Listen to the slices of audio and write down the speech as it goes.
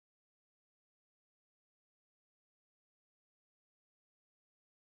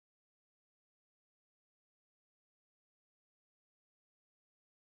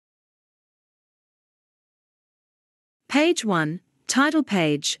Page 1, Title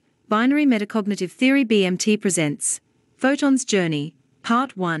Page, Binary Metacognitive Theory B.M.T. presents Photon's Journey,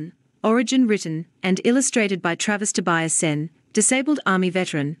 Part 1, Origin written and illustrated by Travis Tobias Sen, disabled Army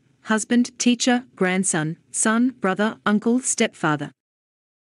veteran, husband, teacher, grandson, son, brother, uncle, stepfather.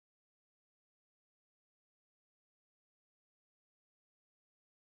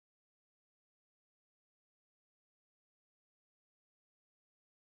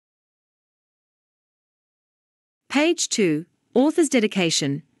 Page 2, Author's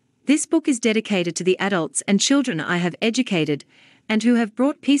Dedication. This book is dedicated to the adults and children I have educated, and who have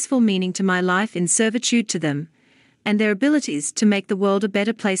brought peaceful meaning to my life in servitude to them, and their abilities to make the world a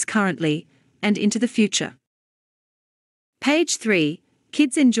better place currently, and into the future. Page 3,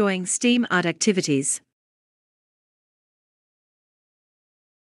 Kids Enjoying STEAM Art Activities.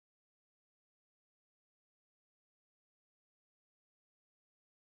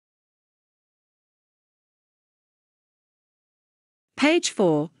 Page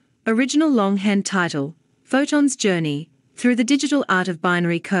 4, Original Longhand Title, Photon's Journey, Through the Digital Art of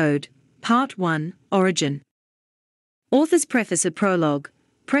Binary Code, Part 1, Origin. Author's Preface. A Prologue.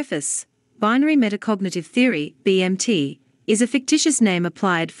 Preface, Binary Metacognitive Theory, B.M.T., is a fictitious name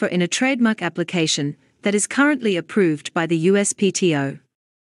applied for in a trademark application that is currently approved by the USPTO.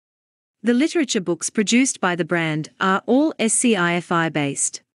 The literature books produced by the brand are all Sci-fi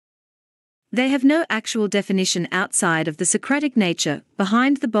based. They have no actual definition outside of the Socratic nature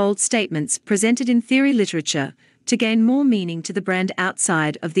behind the bold statements presented in theory literature to gain more meaning to the brand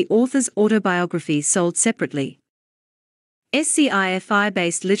outside of the author's autobiography sold separately.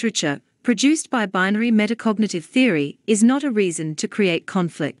 Sci-fi-based literature, produced by binary metacognitive theory, is not a reason to create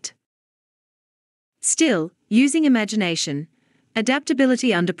conflict. Still, using imagination,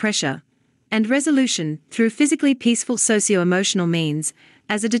 adaptability under pressure, and resolution through physically peaceful socio-emotional means,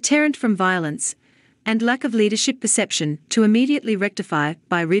 as a deterrent from violence, and lack of leadership perception to immediately rectify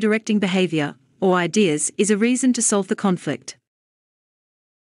by redirecting behavior or ideas is a reason to solve the conflict.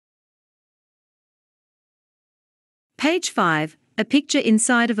 Page 5, a picture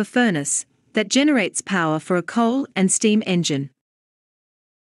inside of a furnace that generates power for a coal and steam engine.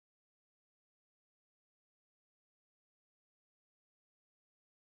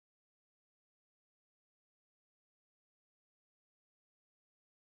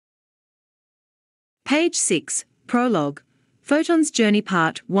 Page 6, Prologue. Photon's Journey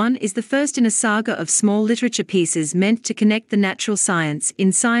Part 1 is the first in a saga of small literature pieces meant to connect the natural science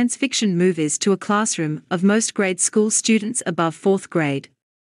in science fiction movies to a classroom of most grade school students above 4th grade.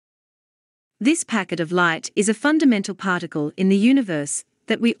 This packet of light is a fundamental particle in the universe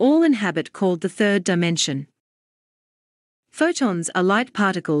that we all inhabit called the third dimension. Photons are light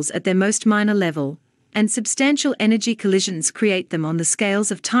particles at their most minor level, and substantial energy collisions create them on the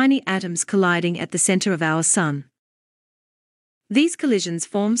scales of tiny atoms colliding at the center of our Sun. These collisions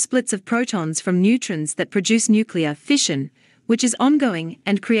form splits of protons from neutrons that produce nuclear fission, which is ongoing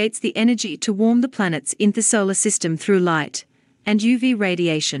and creates the energy to warm the planet's intersolar system through light and UV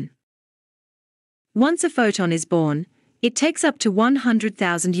radiation. Once a photon is born, it takes up to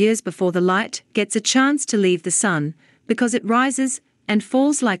 100,000 years before the light gets a chance to leave the Sun, because it rises and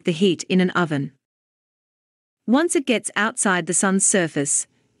falls like the heat in an oven. Once it gets outside the Sun's surface,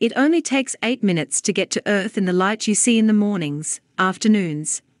 it only takes 8 minutes to get to Earth in the light you see in the mornings,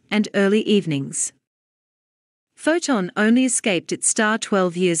 afternoons, and early evenings. Photon only escaped its star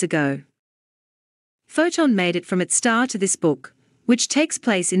 12 years ago. Photon made it from its star to this book, which takes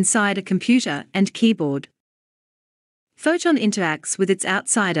place inside a computer and keyboard. Photon interacts with its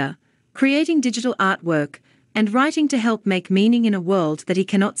outsider, creating digital artwork and writing to help make meaning in a world that he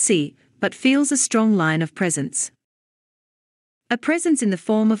cannot see, but feels a strong line of presence. A presence in the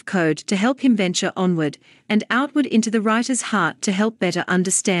form of code to help him venture onward and outward into the writer's heart to help better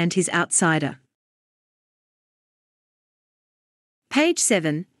understand his outsider. Page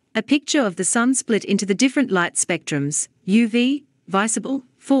 7, a picture of the Sun split into the different light spectrums, UV, visible,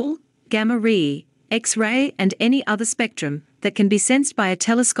 full, gamma ray, X-ray and any other spectrum that can be sensed by a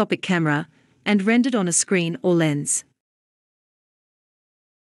telescopic camera and rendered on a screen or lens.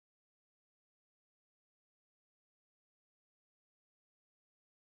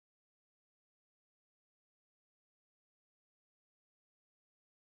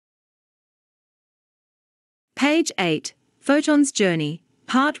 Page 8, Photon's Journey,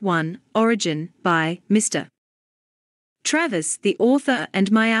 Part 1, Origin, by Mr. Travis, the author,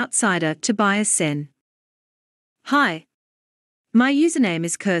 and my outsider, Tobias Sen. Hi. My username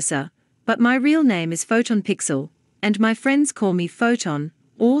is Cursor, but my real name is Photon Pixel, and my friends call me Photon,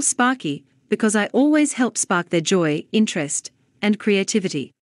 or Sparky, because I always help spark their joy, interest, and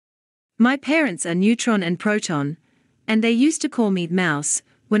creativity. My parents are Neutron and Proton, and they used to call me Mouse,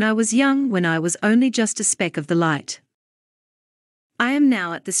 when I was young, when I was only just a speck of the light. I am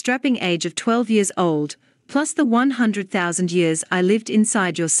now at the strapping age of 12 years old, plus the 100,000 years I lived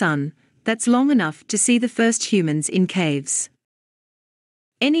inside your sun. That's long enough to see the first humans in caves.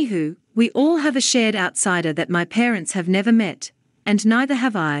 Anywho, we all have a shared outsider that my parents have never met, and neither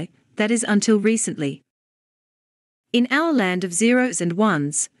have I, that is until recently. In our land of zeros and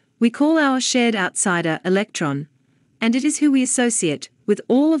ones, we call our shared outsider electron, and it is who we associate with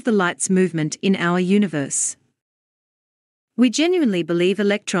all of the light's movement in our universe. We genuinely believe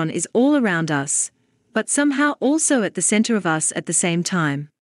electron is all around us, but somehow also at the center of us at the same time.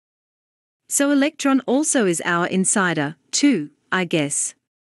 So electron also is our insider, too, I guess.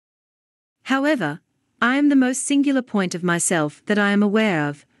 However, I am the most singular point of myself that I am aware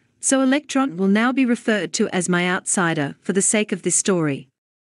of, so electron will now be referred to as my outsider for the sake of this story.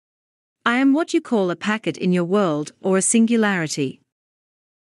 I am what you call a packet in your world or a singularity.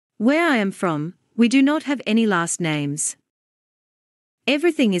 Where I am from, we do not have any last names.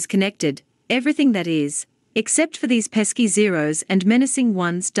 Everything is connected, everything that is, except for these pesky zeros and menacing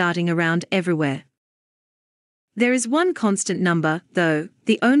ones darting around everywhere. There is one constant number, though,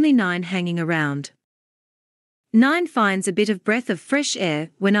 the only 9 hanging around. 9 finds a bit of breath of fresh air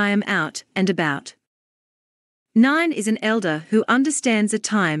when I am out and about. 9 is an elder who understands a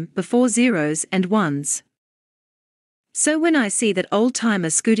time before zeros and ones. So when I see that old-timer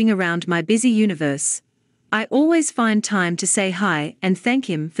scooting around my busy universe, I always find time to say hi and thank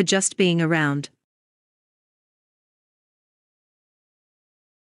him for just being around.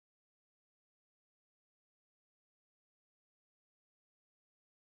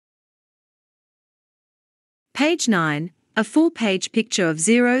 Page 9, a full-page picture of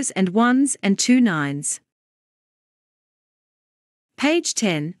zeros and ones and 2 9s. Page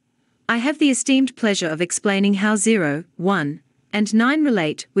 10, I have the esteemed pleasure of explaining how 0, 1, and 9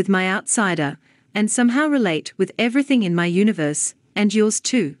 relate with my outsider, and somehow relate with everything in my universe, and yours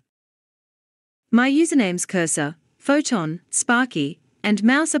too. My usernames Cursor, Photon, Sparky, and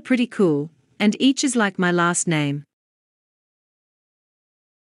Mouse are pretty cool, and each is like my last name.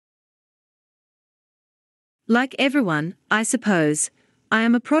 Like everyone, I suppose, I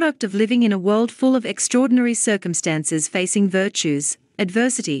am a product of living in a world full of extraordinary circumstances facing virtues,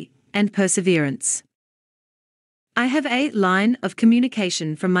 adversity, and perseverance. I have a line of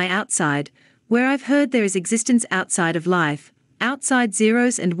communication from my outside, where I've heard there is existence outside of life, outside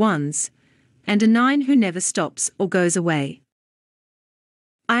zeros and ones, and a 9 who never stops or goes away.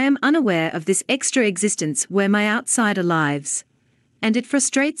 I am unaware of this extra existence where my outsider lives, and it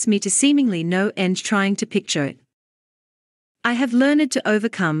frustrates me to seemingly no end trying to picture it. I have learned to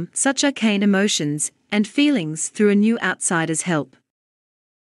overcome such arcane emotions and feelings through a new outsider's help.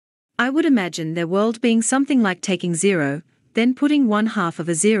 I would imagine their world being something like taking 0, then putting 1/2 of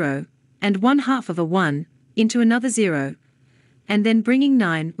a 0, and 1/2 of a 1, into another 0, and then bringing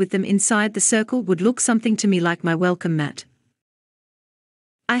 9 with them inside the circle would look something to me like my welcome mat.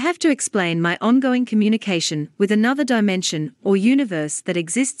 I have to explain my ongoing communication with another dimension or universe that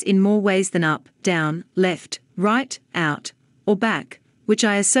exists in more ways than up, down, left, right, out, or back, which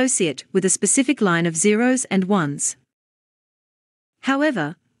I associate with a specific line of zeros and ones.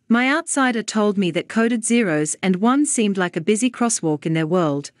 However, my outsider told me that coded zeros and ones seemed like a busy crosswalk in their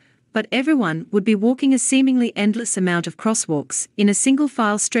world, but everyone would be walking a seemingly endless amount of crosswalks in a single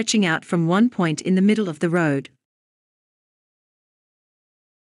file stretching out from one point in the middle of the road.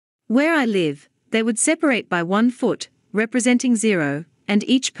 Where I live, they would separate by 1 foot, representing 0, and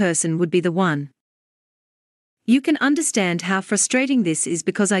each person would be the 1. You can understand how frustrating this is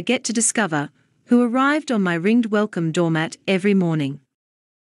because I get to discover who arrived on my ringed welcome doormat every morning.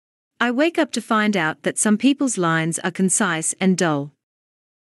 I wake up to find out that some people's lines are concise and dull.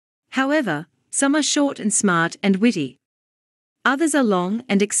 However, some are short and smart and witty. Others are long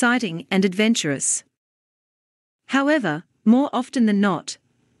and exciting and adventurous. However, more often than not,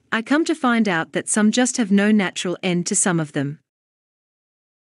 I come to find out that some just have no natural end to some of them.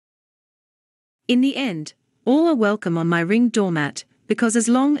 In the end, all are welcome on my ringed doormat, because as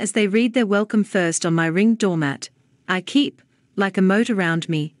long as they read their welcome first on my ringed doormat, I keep, like a moat around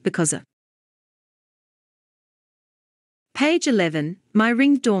me, because of. Page 11, my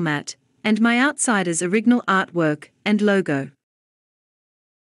ringed doormat, and my outsider's original artwork and logo.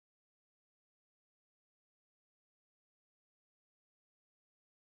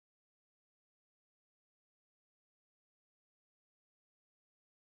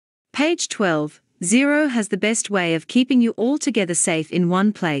 Page 12, 0 has the best way of keeping you all together safe in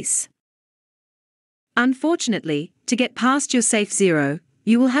one place. Unfortunately, to get past your safe 0,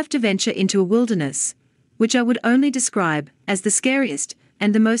 you will have to venture into a wilderness, which I would only describe as the scariest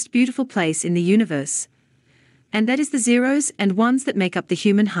and the most beautiful place in the universe. And that is the zeros and ones that make up the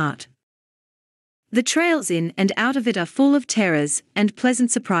human heart. The trails in and out of it are full of terrors and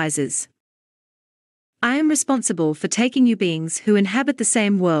pleasant surprises. I am responsible for taking you beings who inhabit the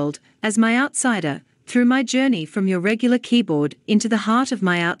same world as my outsider through my journey from your regular keyboard into the heart of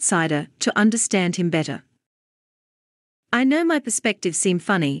my outsider to understand him better. I know my perspectives seem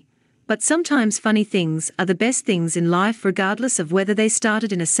funny, but sometimes funny things are the best things in life regardless of whether they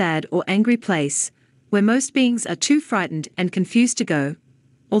started in a sad or angry place, where most beings are too frightened and confused to go,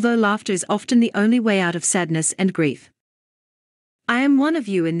 although laughter is often the only way out of sadness and grief. I am one of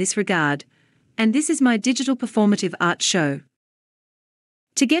you in this regard, and this is my digital performative art show.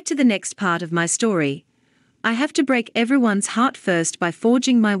 To get to the next part of my story, I have to break everyone's heart first by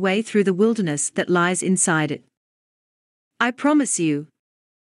forging my way through the wilderness that lies inside it. I promise you,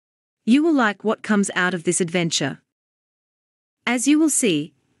 you will like what comes out of this adventure. As you will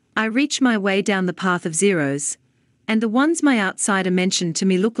see, I reach my way down the path of zeros, and the ones my outsider mentioned to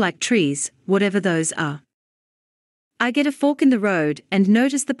me look like trees, whatever those are. I get a fork in the road and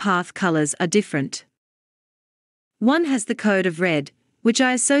notice the path colors are different. One has the code of red, which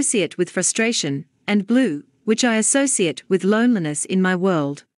I associate with frustration, and blue, which I associate with loneliness in my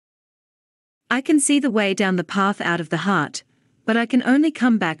world. I can see the way down the path out of the heart, but I can only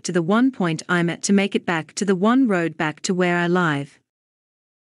come back to the one point I'm at to make it back to the one road back to where I live.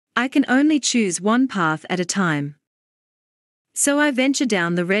 I can only choose one path at a time. So I venture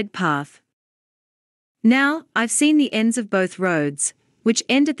down the red path. Now, I've seen the ends of both roads, which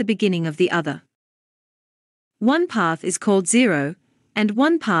end at the beginning of the other. One path is called zero, and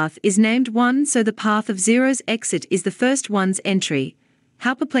one path is named 1, so the path of zero's exit is the first one's entry.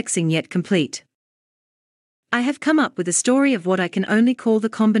 How perplexing yet complete. I have come up with a story of what I can only call the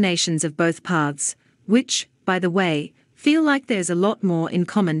combinations of both paths, which, by the way, feel like there's a lot more in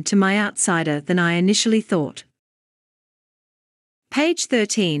common to my outsider than I initially thought. Page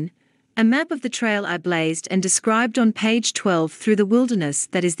 13, a map of the trail I blazed and described on page 12 through the wilderness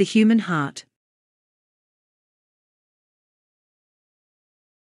that is the human heart.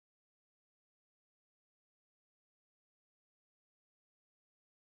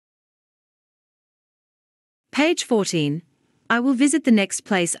 Page 14. I will visit the next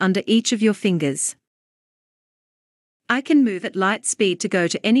place under each of your fingers. I can move at light speed to go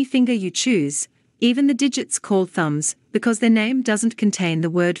to any finger you choose, even the digits called thumbs, because their name doesn't contain the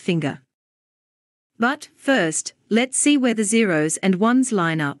word finger. But, first, let's see where the zeros and ones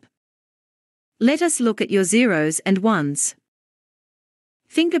line up. Let us look at your zeros and ones.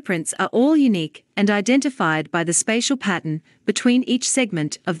 Fingerprints are all unique and identified by the spatial pattern between each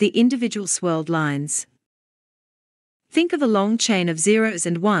segment of the individual swirled lines. Think of a long chain of zeros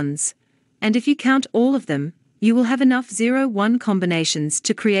and ones, and if you count all of them, you will have enough 0-1 combinations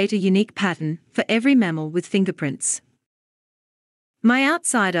to create a unique pattern for every mammal with fingerprints. My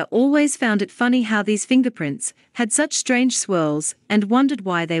outsider always found it funny how these fingerprints had such strange swirls and wondered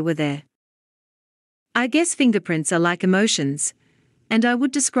why they were there. I guess fingerprints are like emotions, and I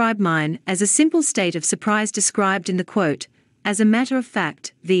would describe mine as a simple state of surprise described in the quote, as a matter of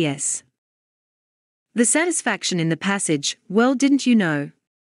fact, vs. The satisfaction in the passage, well, didn't you know?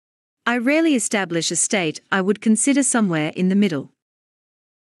 I rarely establish a state I would consider somewhere in the middle.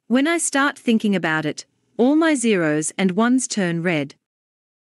 When I start thinking about it, all my zeros and ones turn red.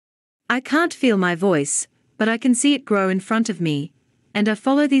 I can't feel my voice, but I can see it grow in front of me, and I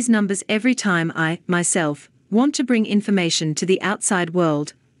follow these numbers every time I, myself, want to bring information to the outside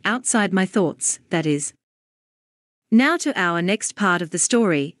world, outside my thoughts, that is. Now to our next part of the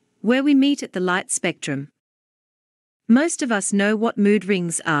story, where we meet at the light spectrum. Most of us know what mood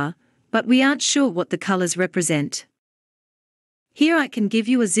rings are, but we aren't sure what the colors represent. Here I can give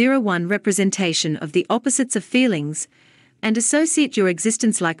you a 0-1 representation of the opposites of feelings, and associate your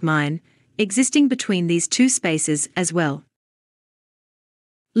existence like mine, existing between these two spaces as well.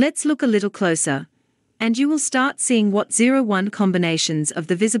 Let's look a little closer, and you will start seeing what 0-1 combinations of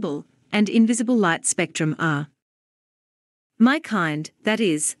the visible and invisible light spectrum are. My kind, that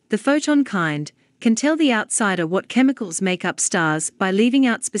is, the photon kind, can tell the outsider what chemicals make up stars by leaving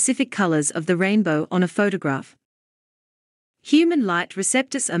out specific colors of the rainbow on a photograph. Human light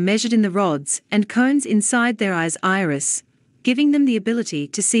receptors are measured in the rods and cones inside their eyes' iris, giving them the ability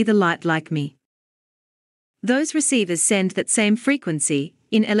to see the light like me. Those receivers send that same frequency,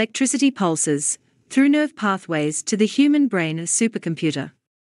 in electricity pulses, through nerve pathways to the human brain, a supercomputer.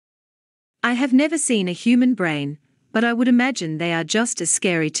 I have never seen a human brain, but I would imagine they are just as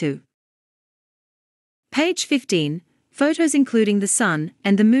scary too. Page 15, photos including the sun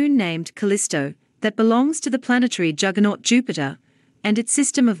and the moon named Callisto, that belongs to the planetary juggernaut Jupiter and its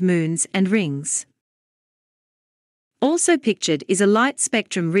system of moons and rings. Also pictured is a light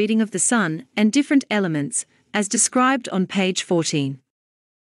spectrum reading of the Sun and different elements, as described on page 14.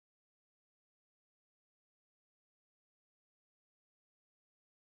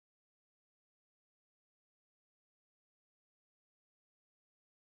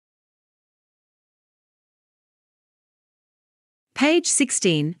 Page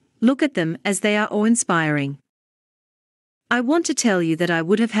 16, look at them as they are awe-inspiring. I want to tell you that I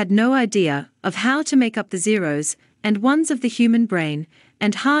would have had no idea of how to make up the zeros and ones of the human brain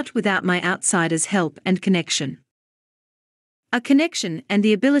and heart without my outsider's help and connection. A connection and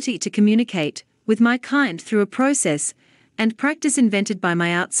the ability to communicate with my kind through a process and practice invented by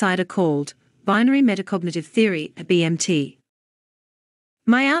my outsider called binary metacognitive theory, B.M.T.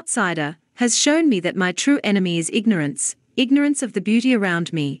 My outsider has shown me that my true enemy is ignorance of the beauty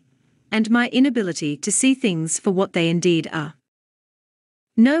around me, and my inability to see things for what they indeed are.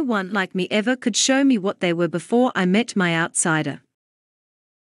 No one like me ever could show me what they were before I met my outsider.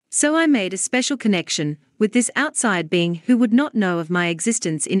 So I made a special connection with this outside being who would not know of my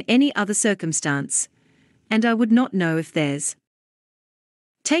existence in any other circumstance, and I would not know if theirs.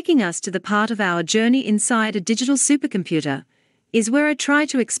 Taking us to the part of our journey inside a digital supercomputer is where I try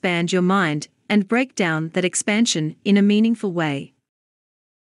to expand your mind and break down that expansion in a meaningful way.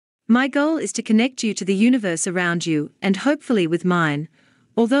 My goal is to connect you to the universe around you and hopefully with mine,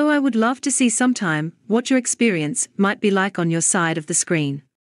 although I would love to see sometime what your experience might be like on your side of the screen.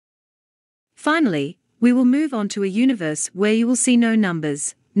 Finally, we will move on to a universe where you will see no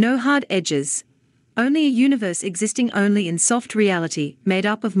numbers, no hard edges, only a universe existing only in soft reality made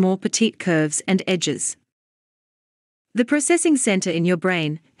up of more petite curves and edges. The processing center in your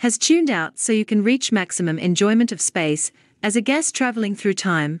brain has tuned out so you can reach maximum enjoyment of space as a gas traveling through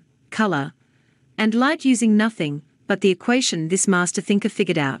time, color, and light using nothing but the equation this master thinker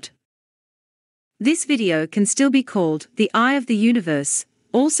figured out. This video can still be called the eye of the universe,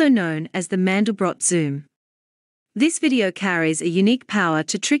 also known as the Mandelbrot zoom. This video carries a unique power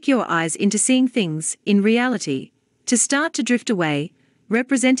to trick your eyes into seeing things in reality, to start to drift away,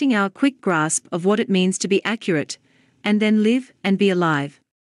 representing our quick grasp of what it means to be accurate, and then live and be alive.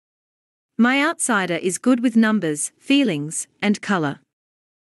 My outsider is good with numbers, feelings, and color.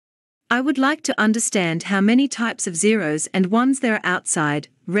 I would like to understand how many types of zeros and ones there are outside,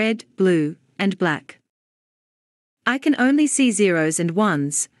 red, blue, and black. I can only see zeros and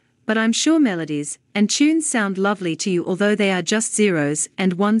ones, but I'm sure melodies and tunes sound lovely to you although they are just zeros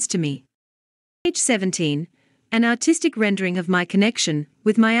and ones to me. Page 17, an artistic rendering of my connection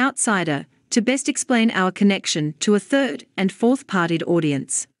with my outsider to best explain our connection to a third and fourth-partied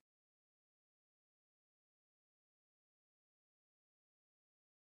audience.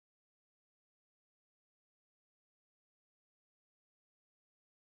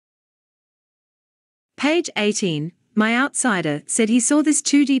 Page 18, my outsider said he saw this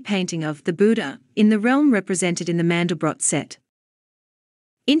 2D painting of the Buddha in the realm represented in the Mandelbrot set.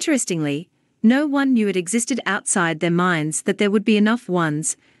 Interestingly, no one knew it existed outside their minds that there would be enough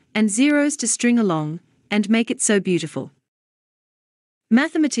ones and zeros to string along and make it so beautiful.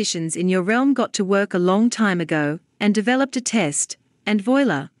 Mathematicians in your realm got to work a long time ago and developed a test, and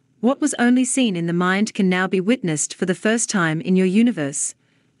voila, what was only seen in the mind can now be witnessed for the first time in your universe.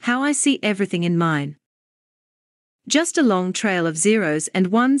 How I see everything in mine. Just a long trail of zeros and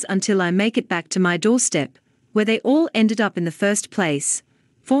ones until I make it back to my doorstep, where they all ended up in the first place,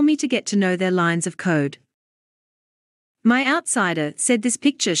 for me to get to know their lines of code. My outsider said this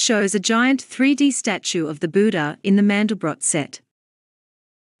picture shows a giant 3D statue of the Buddha in the Mandelbrot set.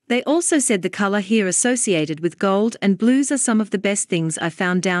 They also said the color here associated with gold and blues are some of the best things I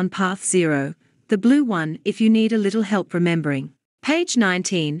found down path 0, the blue one if you need a little help remembering. Page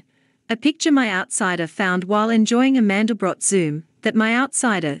 19, a picture my outsider found while enjoying a Mandelbrot zoom that my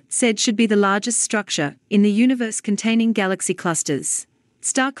outsider said should be the largest structure in the universe containing galaxy clusters,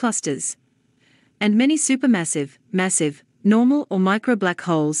 star clusters, and many supermassive, massive, normal or micro black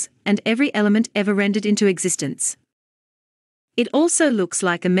holes, and every element ever rendered into existence. It also looks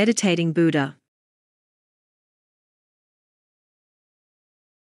like a meditating Buddha.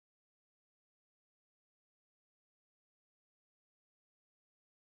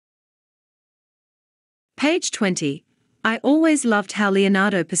 Page 20. I always loved how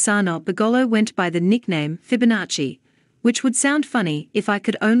Leonardo Pisano Bogolo went by the nickname Fibonacci, which would sound funny if I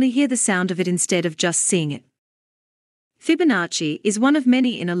could only hear the sound of it instead of just seeing it. Fibonacci is one of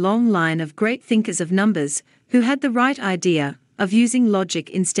many in a long line of great thinkers of numbers who had the right idea of using logic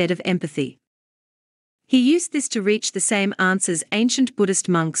instead of empathy. He used this to reach the same answers ancient Buddhist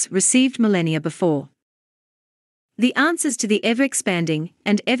monks received millennia before. The answers to the ever-expanding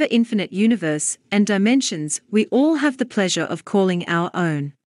and ever-infinite universe and dimensions we all have the pleasure of calling our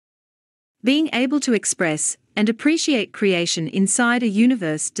own. Being able to express and appreciate creation inside a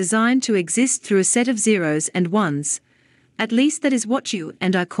universe designed to exist through a set of zeros and ones, at least that is what you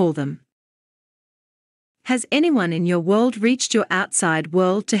and I call them. Has anyone in your world reached your outside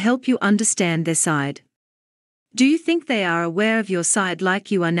world to help you understand their side? Do you think they are aware of your side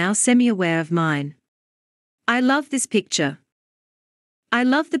like you are now semi-aware of mine? I love this picture. I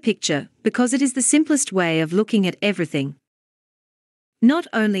love the picture because it is the simplest way of looking at everything. Not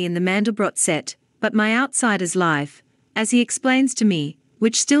only in the Mandelbrot set, but my outsider's life, as he explains to me,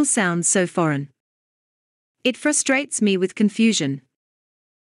 which still sounds so foreign. It frustrates me with confusion.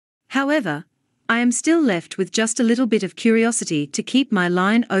 However, I am still left with just a little bit of curiosity to keep my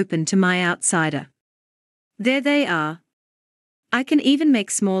line open to my outsider. There they are. I can even make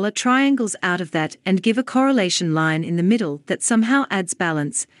smaller triangles out of that and give a correlation line in the middle that somehow adds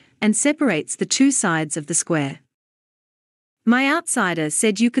balance and separates the two sides of the square. My outsider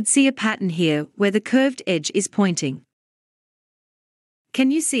said you could see a pattern here where the curved edge is pointing.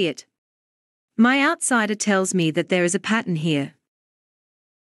 Can you see it? My outsider tells me that there is a pattern here.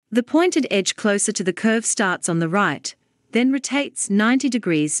 The pointed edge closer to the curve starts on the right, then rotates 90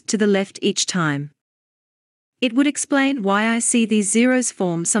 degrees to the left each time. It would explain why I see these zeros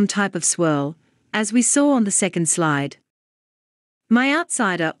form some type of swirl, as we saw on the second slide. My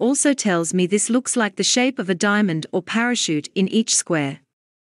outsider also tells me this looks like the shape of a diamond or parachute in each square.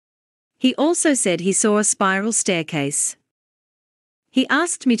 He also said he saw a spiral staircase. He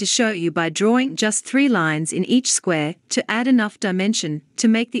asked me to show you by drawing just 3 lines in each square to add enough dimension to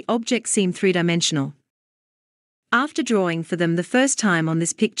make the object seem three-dimensional. After drawing for them the first time on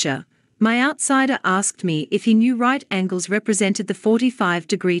this picture, my outsider asked me if he knew right angles represented the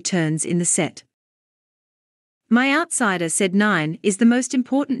 45-degree turns in the set. My outsider said 9 is the most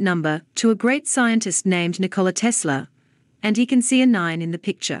important number to a great scientist named Nikola Tesla, and he can see a 9 in the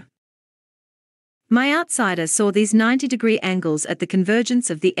picture. My outsider saw these 90-degree angles at the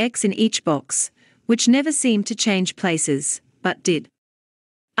convergence of the X in each box, which never seemed to change places, but did.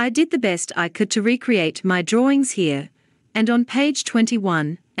 I did the best I could to recreate my drawings here, and on page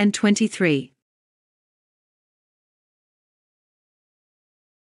 21 and 23.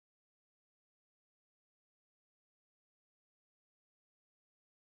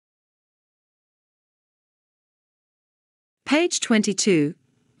 Page 22.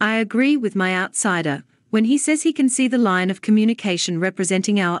 I agree with my outsider when he says he can see the line of communication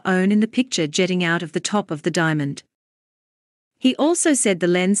representing our own in the picture jetting out of the top of the diamond. He also said the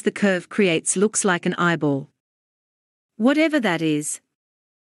lens the curve creates looks like an eyeball. Whatever that is.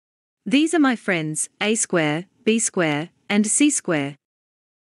 These are my friends, A square, B square, and C square.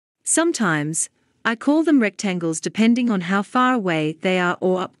 Sometimes, I call them rectangles depending on how far away they are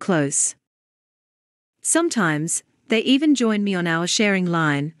or up close. Sometimes, they even join me on our sharing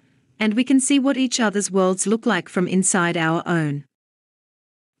line, and we can see what each other's worlds look like from inside our own.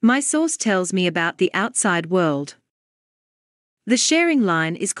 My source tells me about the outside world. The sharing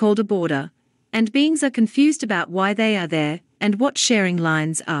line is called a border, and beings are confused about why they are there and what sharing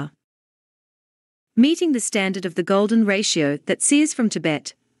lines are. Meeting the standard of the golden ratio that seers from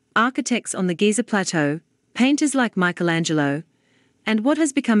Tibet, architects on the Giza Plateau, painters like Michelangelo, and what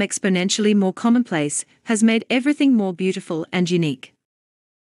has become exponentially more commonplace has made everything more beautiful and unique.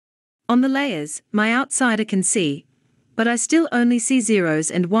 On the layers, my outsider can see, but I still only see zeros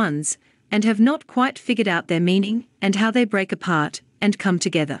and ones, and have not quite figured out their meaning and how they break apart and come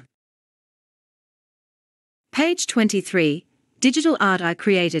together. Page 23, digital art I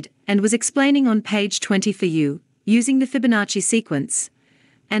created and was explaining on page 20 for you, using the Fibonacci sequence,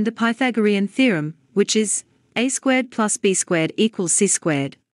 and the Pythagorean theorem, which is a squared plus b squared equals c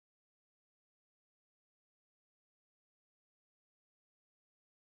squared.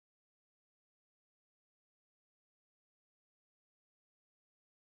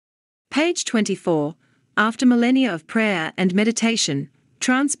 Page 24, after millennia of prayer and meditation,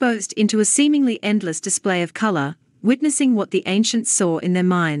 transposed into a seemingly endless display of color, witnessing what the ancients saw in their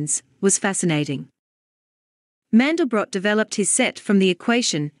minds, was fascinating. Mandelbrot developed his set from the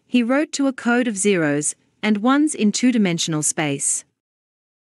equation he wrote to a code of zeros and ones in two-dimensional space.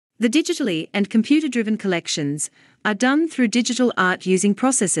 The digitally and computer-driven collections are done through digital art using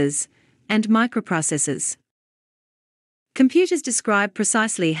processors and microprocessors. Computers describe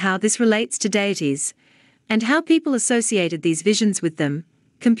precisely how this relates to deities, and how people associated these visions with them.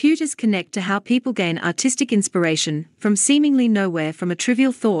 Computers connect to how people gain artistic inspiration from seemingly nowhere from a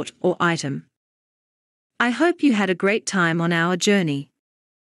trivial thought or item. I hope you had a great time on our journey.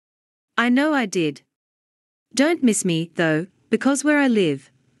 I know I did. Don't miss me, though, because where I live,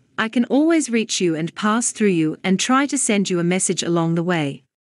 I can always reach you and pass through you and try to send you a message along the way.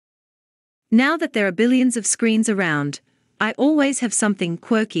 Now that there are billions of screens around, I always have something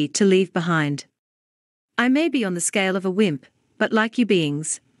quirky to leave behind. I may be on the scale of a wimp, but like you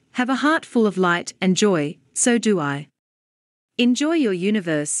beings, have a heart full of light and joy, so do I. Enjoy your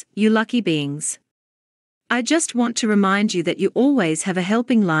universe, you lucky beings. I just want to remind you that you always have a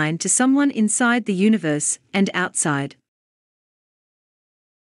helping line to someone inside the universe and outside.